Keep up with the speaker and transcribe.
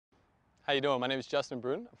How you doing? My name is Justin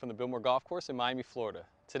Brun. I'm from the Biltmore Golf Course in Miami, Florida.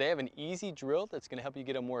 Today I have an easy drill that's going to help you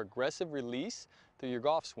get a more aggressive release through your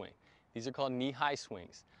golf swing. These are called knee-high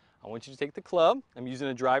swings. I want you to take the club, I'm using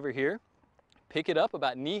a driver here, pick it up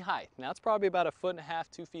about knee height. Now it's probably about 1.5 feet,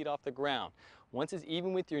 2 feet off the ground. Once it's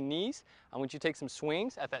even with your knees, I want you to take some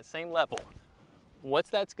swings at that same level. What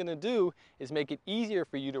that's going to do is make it easier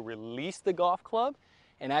for you to release the golf club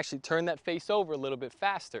and actually turn that face over a little bit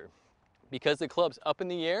faster. Because the club's up in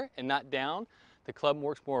the air and not down, the club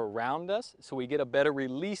works more around us, so we get a better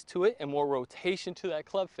release to it and more rotation to that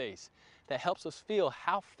club face. That helps us feel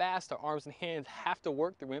how fast our arms and hands have to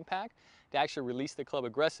work through impact to actually release the club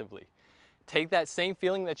aggressively. Take that same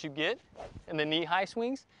feeling that you get in the knee-high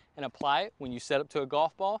swings and apply it when you set up to a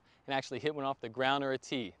golf ball and actually hit one off the ground or a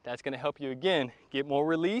tee. That's going to help you again get more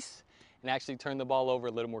release and actually turn the ball over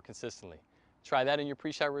a little more consistently. Try that in your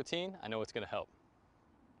pre-shot routine. I know it's going to help.